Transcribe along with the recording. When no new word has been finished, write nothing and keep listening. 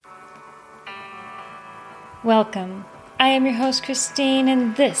Welcome. I am your host, Christine,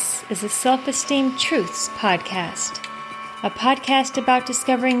 and this is the Self-Esteem Truths Podcast, a podcast about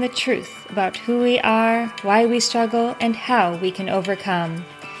discovering the truth about who we are, why we struggle, and how we can overcome.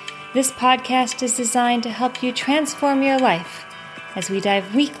 This podcast is designed to help you transform your life as we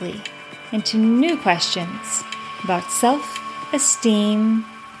dive weekly into new questions about self-esteem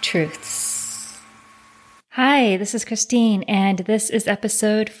truths. Hi, this is Christine, and this is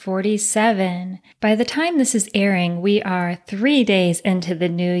episode 47. By the time this is airing, we are 3 days into the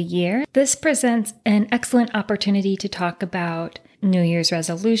new year. This presents an excellent opportunity to talk about New Year's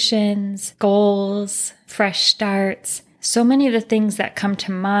resolutions, goals, fresh starts, so many of the things that come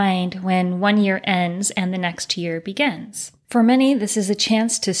to mind when one year ends and the next year begins. For many, this is a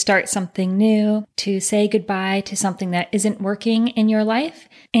chance to start something new, to say goodbye to something that isn't working in your life,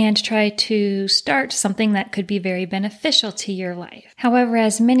 and try to start something that could be very beneficial to your life. However,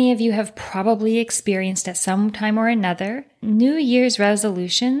 as many of you have probably experienced at some time or another, New Year's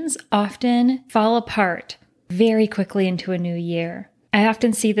resolutions often fall apart very quickly into a new year. I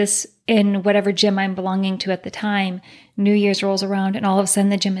often see this in whatever gym I'm belonging to at the time. New Year's rolls around and all of a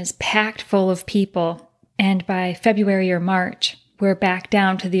sudden the gym is packed full of people. And by February or March, we're back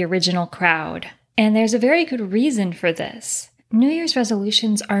down to the original crowd. And there's a very good reason for this. New Year's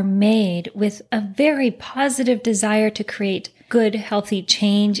resolutions are made with a very positive desire to create good, healthy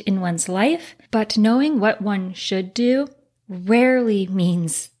change in one's life, but knowing what one should do rarely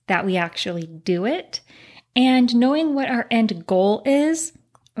means that we actually do it. And knowing what our end goal is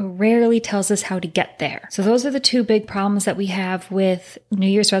rarely tells us how to get there. So those are the two big problems that we have with New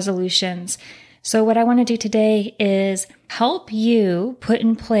Year's resolutions. So what I want to do today is help you put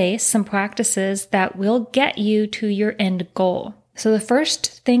in place some practices that will get you to your end goal. So the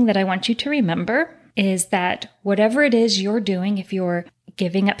first thing that I want you to remember is that whatever it is you're doing, if you're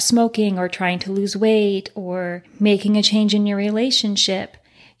giving up smoking or trying to lose weight or making a change in your relationship,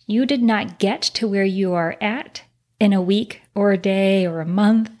 you did not get to where you are at in a week or a day or a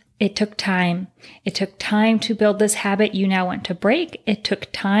month. It took time. It took time to build this habit you now want to break. It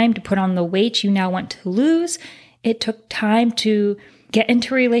took time to put on the weight you now want to lose. It took time to get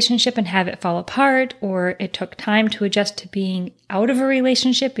into a relationship and have it fall apart, or it took time to adjust to being out of a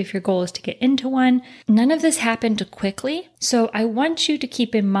relationship if your goal is to get into one. None of this happened quickly, so I want you to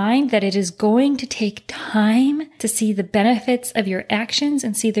keep in mind that it is going to take time to see the benefits of your actions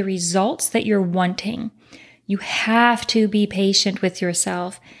and see the results that you're wanting. You have to be patient with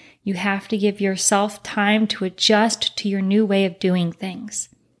yourself. You have to give yourself time to adjust to your new way of doing things.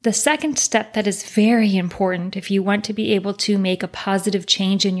 The second step that is very important if you want to be able to make a positive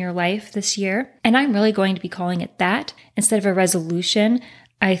change in your life this year, and I'm really going to be calling it that instead of a resolution.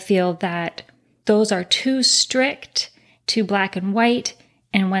 I feel that those are too strict, too black and white,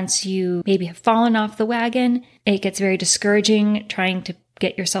 and once you maybe have fallen off the wagon, it gets very discouraging trying to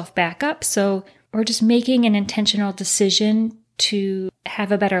get yourself back up. So we're just making an intentional decision to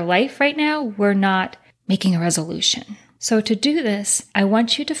have a better life right now. We're not making a resolution. So to do this, I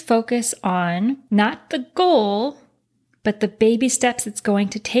want you to focus on not the goal, but the baby steps it's going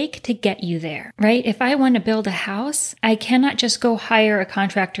to take to get you there, right? If I want to build a house, I cannot just go hire a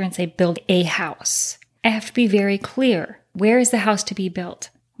contractor and say, build a house. I have to be very clear. Where is the house to be built?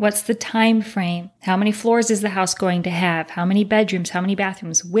 What's the time frame? How many floors is the house going to have? How many bedrooms? How many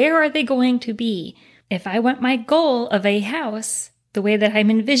bathrooms? Where are they going to be? If I want my goal of a house, the way that I'm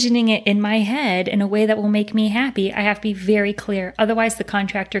envisioning it in my head in a way that will make me happy, I have to be very clear. Otherwise, the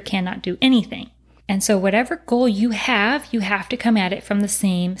contractor cannot do anything. And so whatever goal you have to come at it from the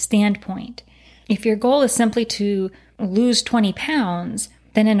same standpoint. If your goal is simply to lose 20 pounds,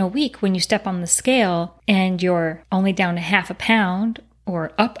 then in a week when you step on the scale and you're only down a half a pound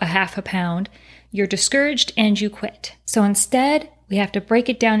or up a half a pound, you're discouraged and you quit. So instead, we have to break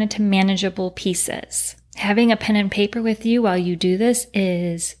it down into manageable pieces. Having a pen and paper with you while you do this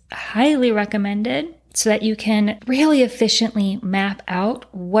is highly recommended so that you can really efficiently map out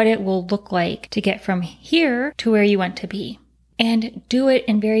what it will look like to get from here to where you want to be. And do it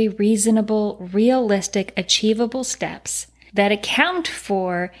in very reasonable, realistic, achievable steps that account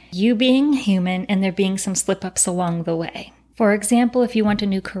for you being human and there being some slip-ups along the way. For example, if you want a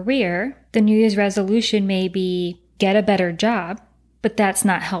new career, the New Year's resolution may be get a better job, but that's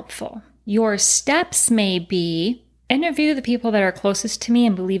not helpful. Your steps may be interview the people that are closest to me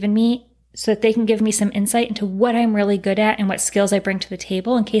and believe in me so that they can give me some insight into what I'm really good at and what skills I bring to the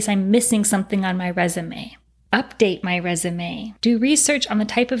table in case I'm missing something on my resume. Update my resume. Do research on the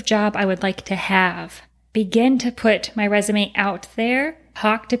type of job I would like to have. Begin to put my resume out there.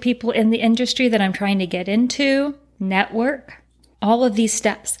 Talk to people in the industry that I'm trying to get into. Network. All of these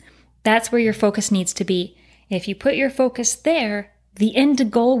steps. That's where your focus needs to be. If you put your focus there, the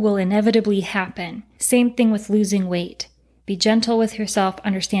end goal will inevitably happen. Same thing with losing weight. Be gentle with yourself.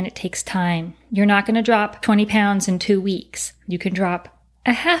 Understand it takes time. You're not going to drop 20 pounds in 2 weeks. You can drop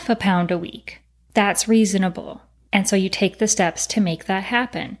a half a pound a week. That's reasonable. And so you take the steps to make that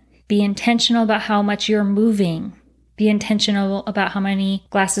happen. Be intentional about how much you're moving. Be intentional about how many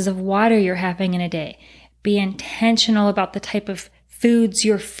glasses of water you're having in a day. Be intentional about the type of foods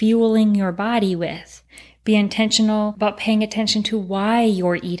you're fueling your body with. Be intentional about paying attention to why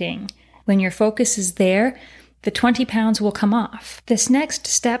you're eating. When your focus is there, the 20 pounds will come off. This next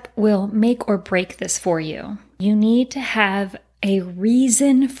step will make or break this for you. You need to have a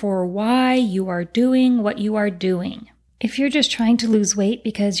reason for why you are doing what you are doing. If you're just trying to lose weight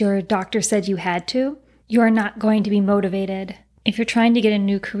because your doctor said you had to, you are not going to be motivated. If you're trying to get a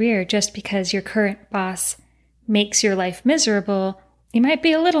new career just because your current boss makes your life miserable, you might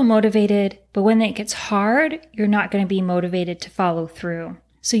be a little motivated, but when it gets hard, you're not going to be motivated to follow through.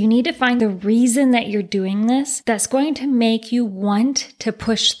 So you need to find the reason that you're doing this that's going to make you want to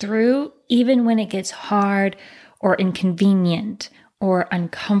push through even when it gets hard or inconvenient or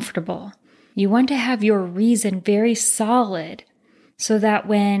uncomfortable. You want to have your reason very solid so that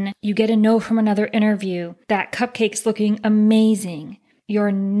when you get a no from another interview, that cupcake's looking amazing,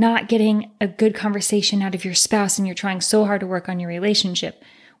 you're not getting a good conversation out of your spouse and you're trying so hard to work on your relationship.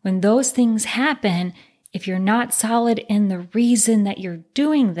 When those things happen, if you're not solid in the reason that you're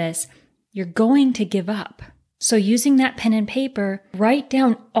doing this, you're going to give up. So using that pen and paper, write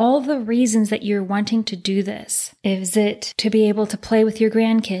down all the reasons that you're wanting to do this. Is it to be able to play with your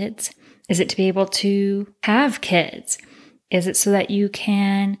grandkids? Is it to be able to have kids? Is it so that you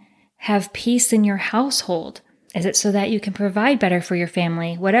can have peace in your household? Is it so that you can provide better for your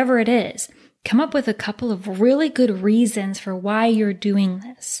family? Whatever it is, come up with a couple of really good reasons for why you're doing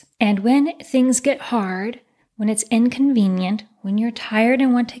this. And when things get hard, when it's inconvenient, when you're tired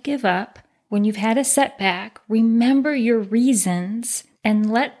and want to give up, when you've had a setback, remember your reasons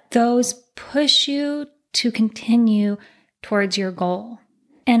and let those push you to continue towards your goal.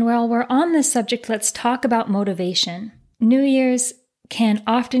 And while we're on this subject, let's talk about motivation. New Year's can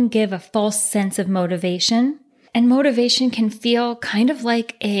often give a false sense of motivation. And motivation can feel kind of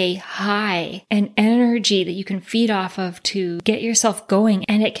like a high, an energy that you can feed off of to get yourself going.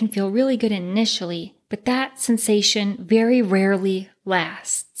 And it can feel really good initially, but that sensation very rarely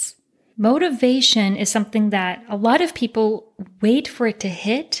lasts. Motivation is something that a lot of people wait for it to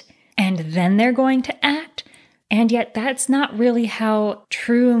hit and then they're going to act. And yet that's not really how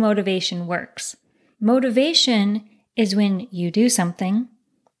true motivation works. Motivation is when you do something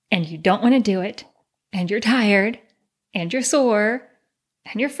and you don't want to do it, and you're tired, and you're sore,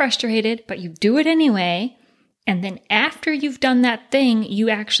 and you're frustrated, but you do it anyway. And then after you've done that thing, you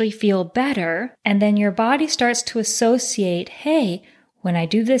actually feel better. And then your body starts to associate, hey, when I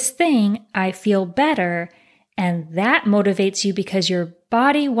do this thing, I feel better. And that motivates you because your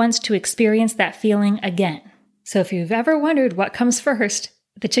body wants to experience that feeling again. So if you've ever wondered what comes first,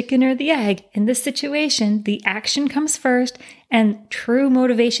 the chicken or the egg, in this situation, the action comes first and true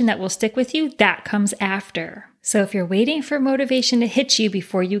motivation that will stick with you, that comes after. So if you're waiting for motivation to hit you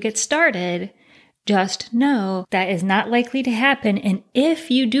before you get started, just know that is not likely to happen. And if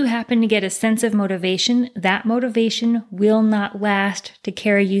you do happen to get a sense of motivation, that motivation will not last to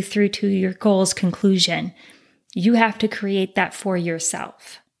carry you through to your goal's conclusion. You have to create that for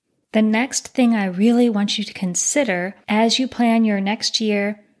yourself. The next thing I really want you to consider as you plan your next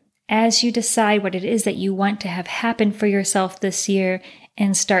year, as you decide what it is that you want to have happen for yourself this year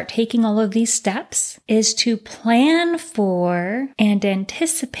and start taking all of these steps, is to plan for and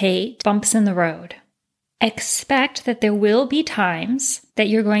anticipate bumps in the road. Expect that there will be times that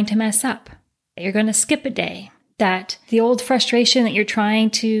you're going to mess up, that you're going to skip a day, that the old frustration that you're trying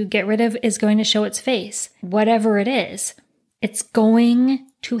to get rid of is going to show its face. Whatever it is, it's going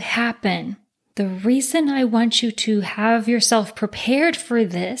to happen. The reason I want you to have yourself prepared for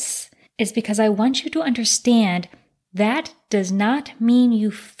this is because I want you to understand that does not mean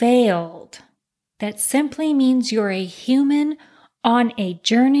you failed. That simply means you're a human on a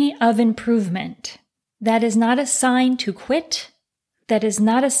journey of improvement. That is not a sign to quit. That is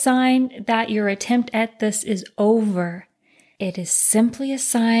not a sign that your attempt at this is over. It is simply a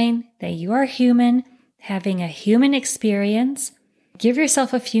sign that you are human, having a human experience. Give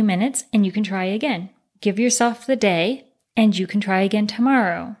yourself a few minutes and you can try again. Give yourself the day and you can try again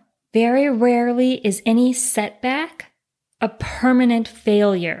tomorrow. Very rarely is any setback a permanent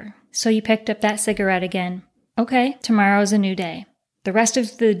failure. So you picked up that cigarette again. Okay, tomorrow's a new day. The rest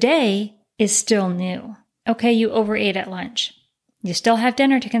of the day is still new. Okay, you overate at lunch. You still have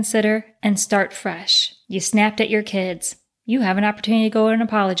dinner to consider and start fresh. You snapped at your kids. You have an opportunity to go and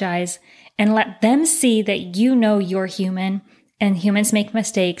apologize and let them see that you know you're human and humans make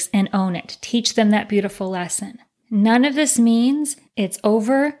mistakes and own it. Teach them that beautiful lesson. None of this means it's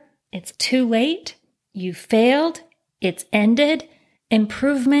over, it's too late, you failed, it's ended.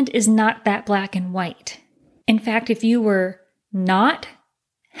 Improvement is not that black and white. In fact, if you were not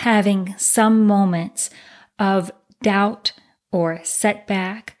having some moments of doubt or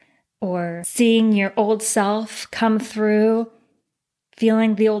setback or seeing your old self come through,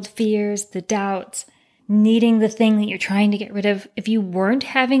 feeling the old fears, the doubts, needing the thing that you're trying to get rid of, if you weren't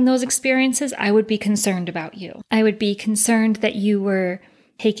having those experiences, I would be concerned about you. I would be concerned that you were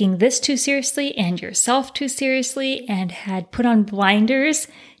taking this too seriously and yourself too seriously and had put on blinders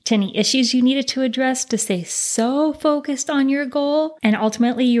to any issues you needed to address to stay so focused on your goal. And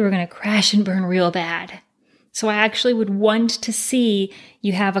ultimately, you were going to crash and burn real bad. So I actually would want to see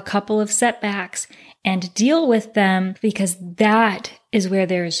you have a couple of setbacks and deal with them, because that is where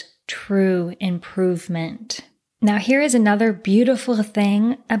there's true improvement. Now, here is another beautiful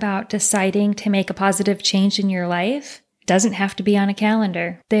thing about deciding to make a positive change in your life. It doesn't have to be on a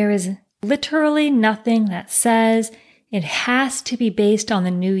calendar. There is literally nothing that says it has to be based on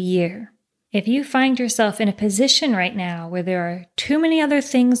the new year. If you find yourself in a position right now where there are too many other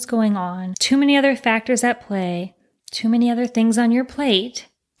things going on, too many other factors at play, too many other things on your plate,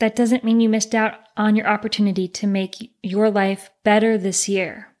 that doesn't mean you missed out on your opportunity to make your life better this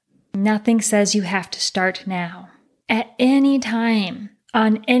year. Nothing says you have to start now. At any time,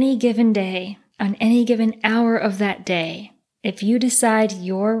 on any given day, on any given hour of that day, if you decide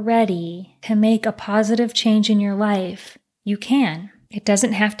you're ready to make a positive change in your life, you can. It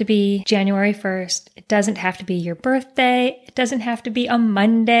doesn't have to be January 1st. It doesn't have to be your birthday. It doesn't have to be a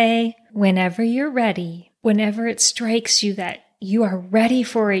Monday. Whenever you're ready, whenever it strikes you that you are ready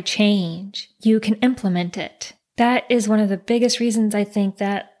for a change, you can implement it. That is one of the biggest reasons I think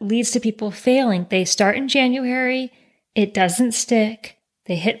that leads to people failing. They start in January, it doesn't stick,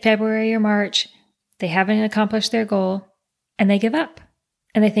 they hit February or March, they haven't accomplished their goal, and they give up.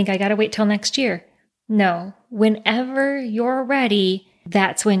 And they think, I gotta wait till next year. No, whenever you're ready,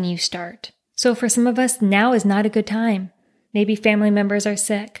 that's when you start. So for some of us, now is not a good time. Maybe family members are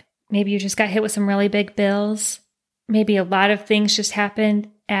sick. Maybe you just got hit with some really big bills. Maybe a lot of things just happened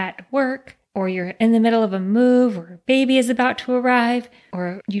at work, or you're in the middle of a move, or a baby is about to arrive,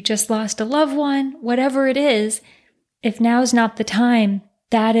 or you just lost a loved one. Whatever it is, if now's not the time,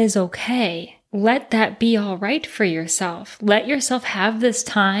 that is okay. Let that be all right for yourself. Let yourself have this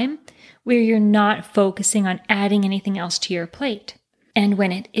time where you're not focusing on adding anything else to your plate. And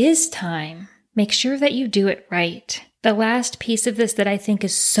when it is time, make sure that you do it right. The last piece of this that I think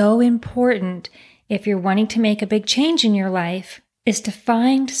is so important if you're wanting to make a big change in your life is to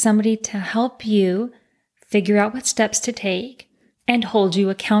find somebody to help you figure out what steps to take and hold you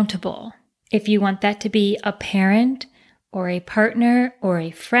accountable. If you want that to be a parent or a partner or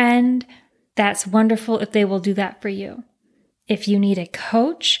a friend, that's wonderful if they will do that for you. If you need a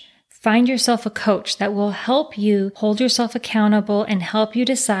coach, find yourself a coach that will help you hold yourself accountable and help you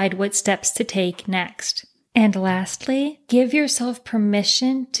decide what steps to take next. And lastly, give yourself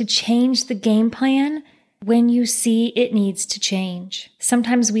permission to change the game plan when you see it needs to change.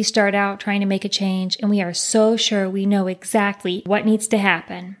 Sometimes we start out trying to make a change and we are so sure we know exactly what needs to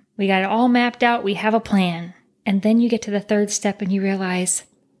happen. We got it all mapped out, we have a plan. And then you get to the third step and you realize,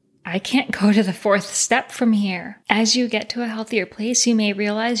 I can't go to the fourth step from here. As you get to a healthier place, you may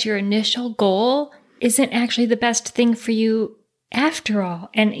realize your initial goal isn't actually the best thing for you after all,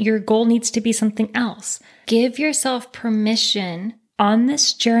 and your goal needs to be something else. Give yourself permission on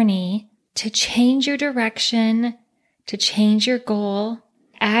this journey to change your direction, to change your goal,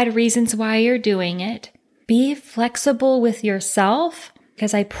 add reasons why you're doing it. Be flexible with yourself,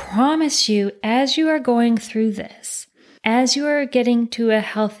 because I promise you, as you are going through this, as you are getting to a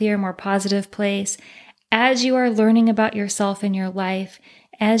healthier, more positive place, as you are learning about yourself and your life,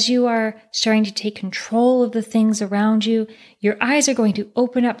 as you are starting to take control of the things around you, your eyes are going to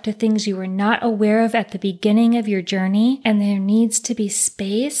open up to things you were not aware of at the beginning of your journey, and there needs to be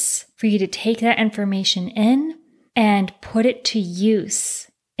space for you to take that information in and put it to use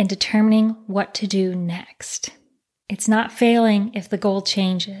in determining what to do next. It's not failing if the goal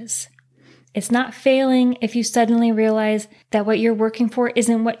changes. It's not failing if you suddenly realize that what you're working for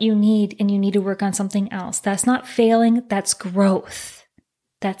isn't what you need and you need to work on something else. That's not failing, that's growth.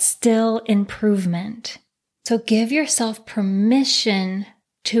 That's still improvement. So give yourself permission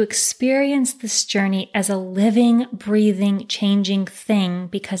to experience this journey as a living, breathing, changing thing,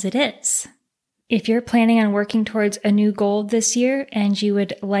 because it is. If you're planning on working towards a new goal this year and you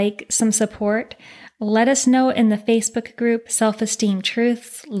would like some support, let us know in the Facebook group, Self-Esteem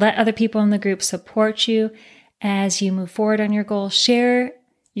Truths. Let other people in the group support you as you move forward on your goal. Share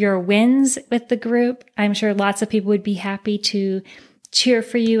your wins with the group. I'm sure lots of people would be happy to cheer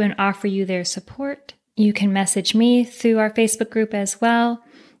for you and offer you their support. You can message me through our Facebook group as well.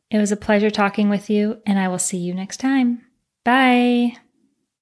 It was a pleasure talking with you, and I will see you next time. Bye.